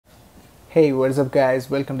Hey, what's up guys,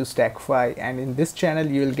 welcome to StackPhy, and in this channel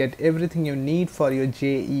you will get everything you need for your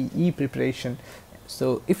JEE preparation.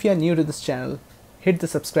 So if you are new to this channel, hit the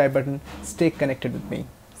subscribe button, stay connected with me.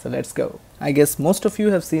 So let's go. I guess most of you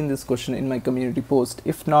have seen this question in my community post.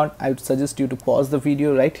 If not, I would suggest you to pause the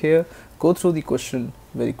video right here, go through the question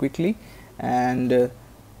very quickly, and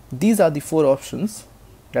these are the 4 options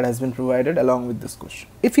that has been provided along with this question.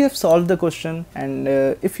 If you have solved the question and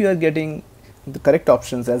if you are getting the correct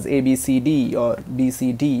options as A, B, C, D or B,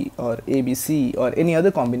 C, D or A, B, C or any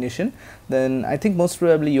other combination, then I think most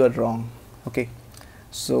probably you are wrong. Okay,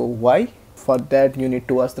 so why? For that you need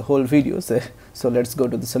to watch the whole video. So let's go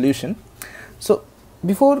to the solution. So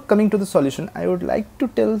before coming to the solution, I would like to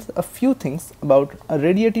tell a few things about a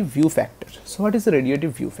radiative view factor. So what is a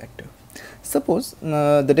radiative view factor? Suppose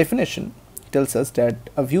the definition tells us that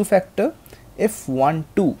a view factor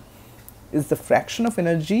F12 is the fraction of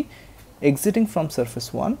energy exiting from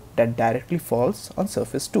surface 1 that directly falls on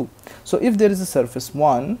surface 2. So if there is a surface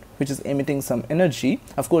 1 which is emitting some energy,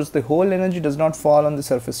 of course the whole energy does not fall on the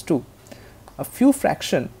surface 2. A few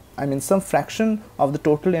fraction, I mean some fraction of the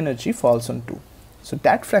total energy falls on 2. So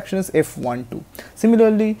that fraction is F12.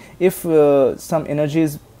 Similarly, if some energy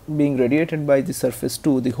is being radiated by the surface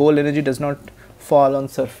 2, the whole energy does not fall on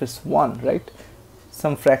surface 1, right?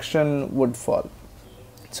 Some fraction would fall.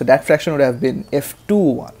 So that fraction would have been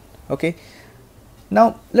F21. Okay,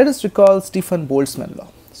 now let us recall Stefan-Boltzmann law.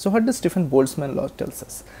 So what does Stefan-Boltzmann law tells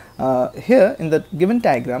us? Here in the given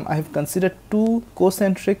diagram, I have considered 2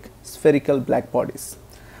 concentric spherical black bodies.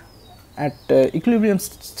 At equilibrium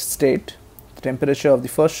state, the temperature of the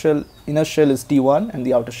first shell, inner shell is T1 and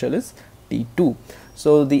the outer shell is T2.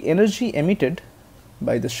 So the energy emitted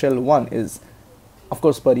by the shell 1 is of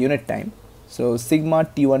course per unit time. So sigma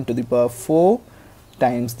T1 to the power 4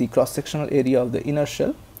 times the cross sectional area of the inner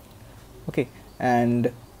shell. Okay,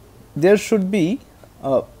 and there should be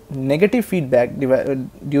a negative feedback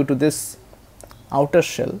due to this outer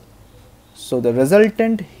shell. So the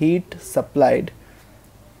resultant heat supplied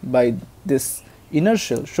by this inner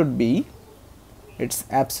shell should be its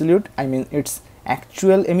absolute, I mean its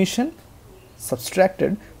actual emission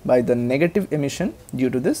subtracted by the negative emission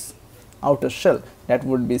due to this outer shell. That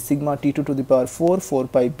would be sigma T2 to the power 4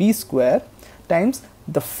 pi b square times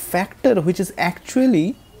the factor which is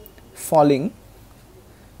actually falling,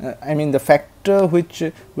 I mean the factor which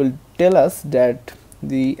will tell us that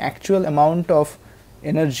the actual amount of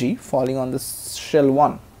energy falling on the shell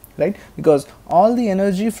 1, right? Because all the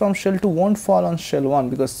energy from shell 2 won't fall on shell 1,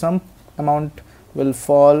 because some amount will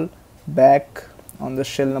fall back on the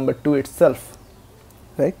shell number 2 itself,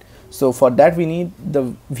 right? So for that we need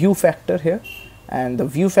the view factor here, and the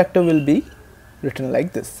view factor will be written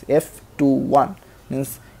like this: F21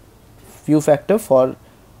 means view factor for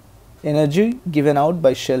energy given out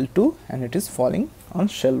by shell 2 and it is falling on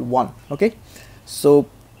shell 1. Okay, so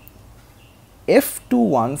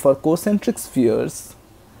F21 for concentric spheres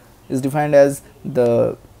is defined as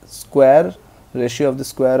the square ratio of the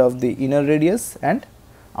square of the inner radius and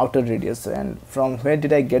outer radius. And from where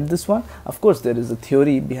did I get this one? Of course there is a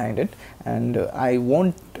theory behind it, and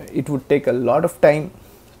it would take a lot of time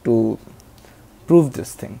to prove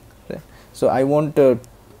this thing, right? So I won't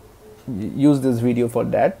use this video for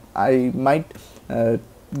that. I might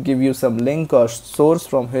give you some link or source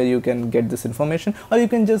from where you can get this information, or you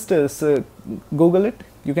can just Google it.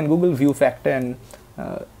 You can Google view factor and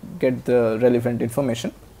get the relevant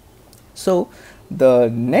information. So the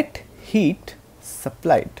net heat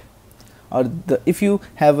supplied, or if you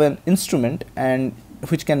have an instrument and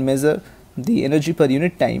which can measure the energy per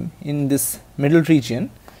unit time in this middle region,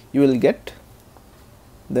 you will get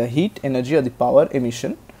the heat energy or the power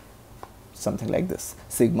emission something like this: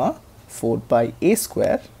 sigma 4 pi a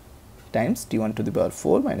square times T1 to the power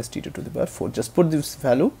 4 minus T2 to the power 4. Just put this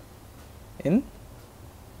value in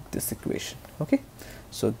this equation. Okay,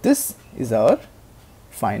 so this is our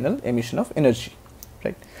final emission of energy,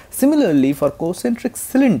 right? Similarly, for concentric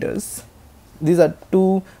cylinders, these are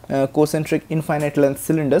 2 concentric infinite length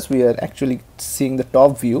cylinders. We are actually seeing the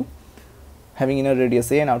top view having inner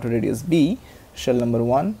radius A and outer radius B, shell number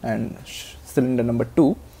 1 and cylinder number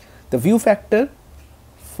 2. The view factor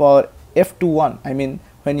for F21, I mean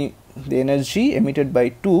when the energy emitted by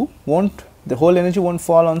 2 the whole energy won't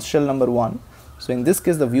fall on shell number 1. So in this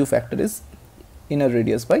case the view factor is inner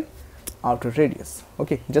radius by outer radius.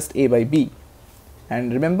 Okay, just A by B.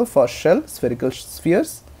 And remember, for shell spherical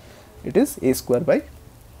spheres it is A square by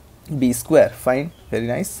B square. Fine, very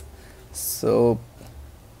nice. So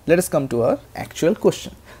let us come to our actual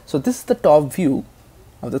question. So this is the top view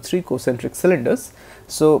of the 3 concentric cylinders.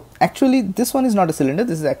 So actually this one is not a cylinder,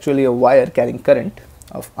 this is actually a wire carrying current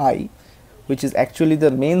of I. which is actually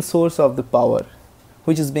the main source of the power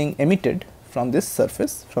which is being emitted from this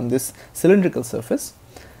surface, from this cylindrical surface,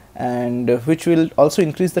 and which will also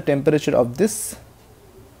increase the temperature of this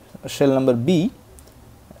shell number B,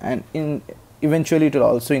 and eventually it will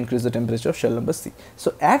also increase the temperature of shell number C.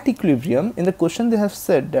 So at equilibrium, in the question they have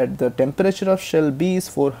said that the temperature of shell B is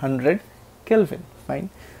 400 Kelvin, fine,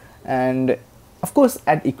 and of course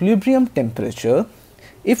at equilibrium temperature,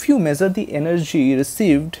 if you measure the energy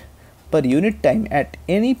received per unit time at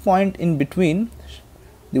any point in between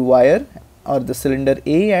the wire or the cylinder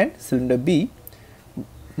A and cylinder B,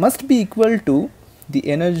 must be equal to the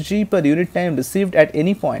energy per unit time received at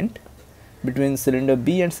any point between cylinder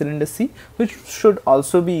B and cylinder C, which should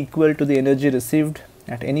also be equal to the energy received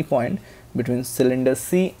at any point between cylinder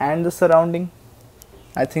C and the surrounding.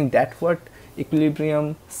 I think that's what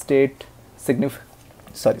equilibrium state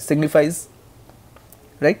signifies,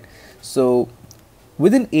 right? So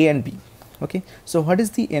within A and B, okay, so what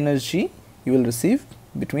is the energy you will receive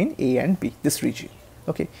between A and B, this region?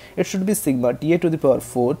 Okay, it should be sigma Ta to the power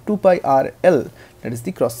 4 2 pi RL, that is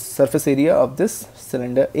the cross surface area of this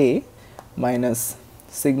cylinder A, minus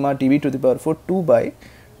sigma Tb to the power 4 2 by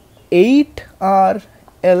 8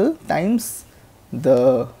 RL times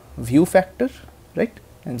the view factor, right?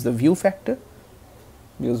 Times the view factor,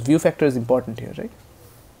 because view factor is important here, right?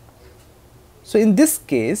 So in this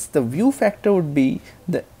case, the view factor would be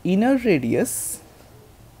the inner radius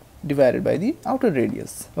divided by the outer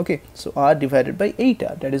radius. Okay, so R divided by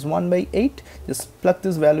 8R, that is 1 by 8. Just plug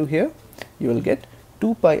this value here, you will get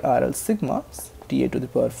 2 pi RL sigma Ta to the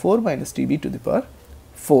power 4 minus Tb to the power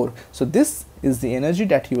 4. So this is the energy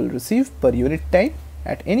that you will receive per unit time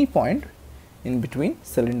at any point in between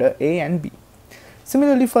cylinder A and B.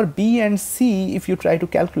 Similarly for B and C, if you try to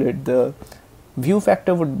calculate, the view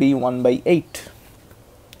factor would be 1 by 8.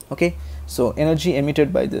 Okay, so energy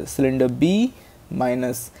emitted by the cylinder B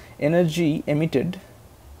minus energy emitted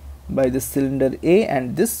by the cylinder A,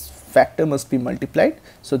 and this factor must be multiplied.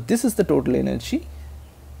 So this is the total energy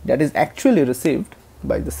that is actually received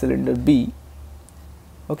by the cylinder B.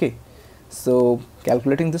 Okay, so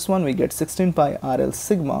calculating this one, we get 16 pi RL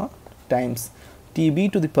sigma times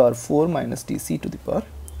Tb to the power 4 minus Tc to the power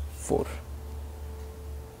 4.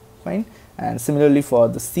 Fine. And similarly for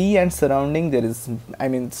the C and surrounding, there is, I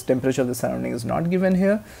mean, temperature of the surrounding is not given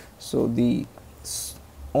here. So the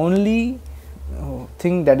only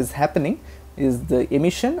thing that is happening is the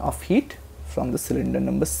emission of heat from the cylinder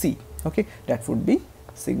number C. Okay, that would be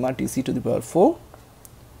sigma Tc to the power 4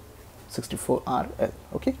 64 RL.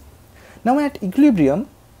 Okay, now at equilibrium,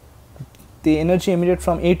 the energy emitted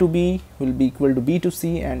from A to B will be equal to B to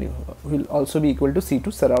C, and will also be equal to C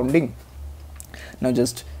to surrounding. Now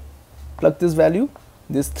just plug this value,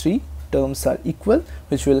 these three terms are equal,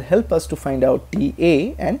 which will help us to find out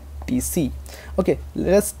Ta and Tc. Okay,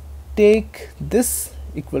 let us take this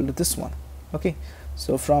equal to this one. Okay,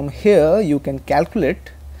 so from here you can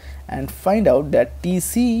calculate and find out that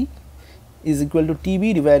Tc is equal to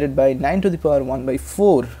Tb divided by 9 to the power 1 by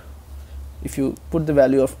 4. If you put the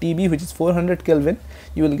value of Tb, which is 400 Kelvin,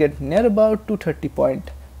 you will get near about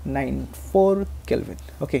 230.94 Kelvin.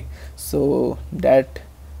 Okay, so that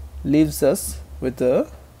leaves us with the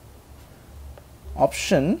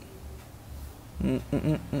option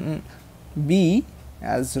B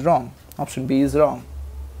as wrong. Option B is wrong,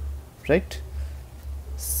 right?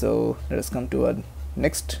 So let us come to our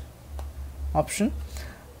next option.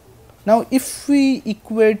 Now if we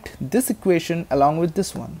equate this equation along with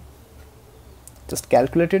this one, just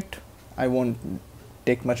calculate it. I won't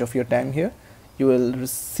take much of your time here. You will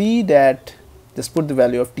see that, just put the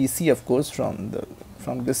value of Tc, of course, from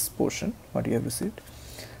this portion what you have received.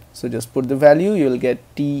 So just put the value, you will get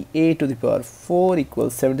Ta to the power 4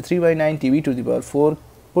 equals 73 by 9 Tb to the power 4.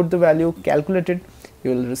 Put the value, calculate it,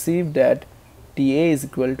 you will receive that Ta is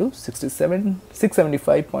equal to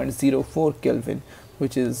 675.04 Kelvin,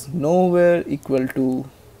 which is nowhere equal to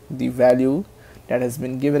the value that has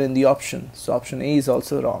been given in the option. So option A is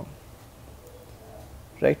also wrong,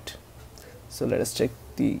 right? So let us check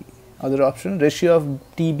the other option. Ratio of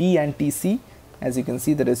Tb and Tc. As you can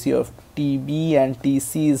see, the ratio of Tb and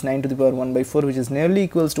Tc is 9 to the power 1 by 4, which is nearly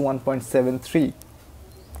equals to 1.73.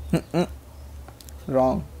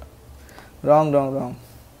 Wrong. So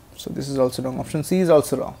this is also wrong. Option C is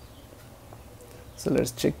also wrong. So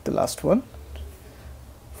let's check the last one.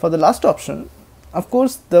 For the last option, of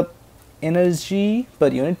course, the energy per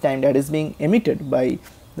unit time that is being emitted by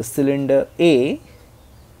the cylinder A,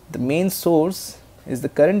 the main source is the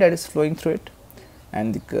current that is flowing through it,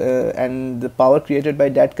 and the power created by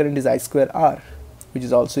that current is I square R, which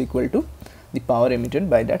is also equal to the power emitted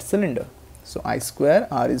by that cylinder. So I square,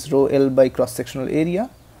 R is rho L by cross sectional area,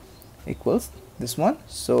 equals this one.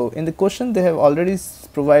 So in the question they have already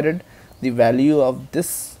provided the value of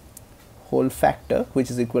this whole factor,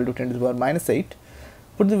 which is equal to 10 to the power minus 8.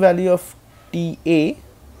 Put the value of TA,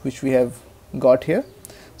 which we have got here.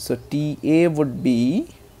 So TA would be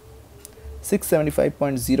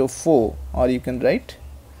 675.04, or you can write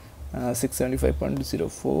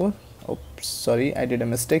 675.04. Oops, sorry, I did a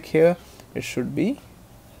mistake here. It should be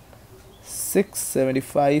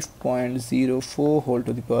 675.04 whole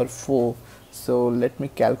to the power 4. So let me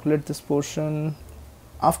calculate this portion.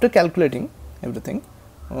 After calculating everything,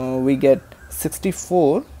 we get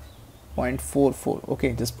 64.44.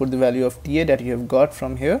 okay, just put the value of TA that you have got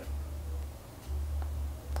from here,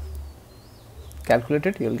 calculate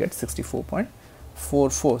it, you will get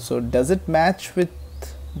 64.44. so does it match with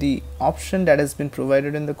the option that has been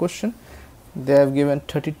provided in the question? They have given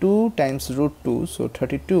 32 times root 2, so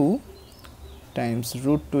 32 times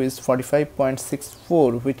root 2 is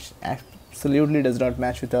 45.64, which absolutely does not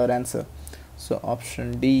match with our answer. So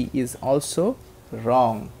option D is also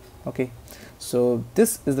wrong. Okay, so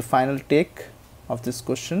this is the final take of this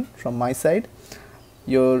question from my side.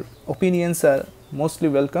 Your opinions are mostly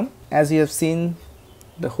welcome. As you have seen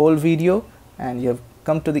the whole video and you have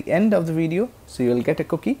come to the end of the video, so you will get a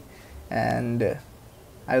cookie, and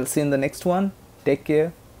I will see you in the next one. Take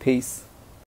care. Peace.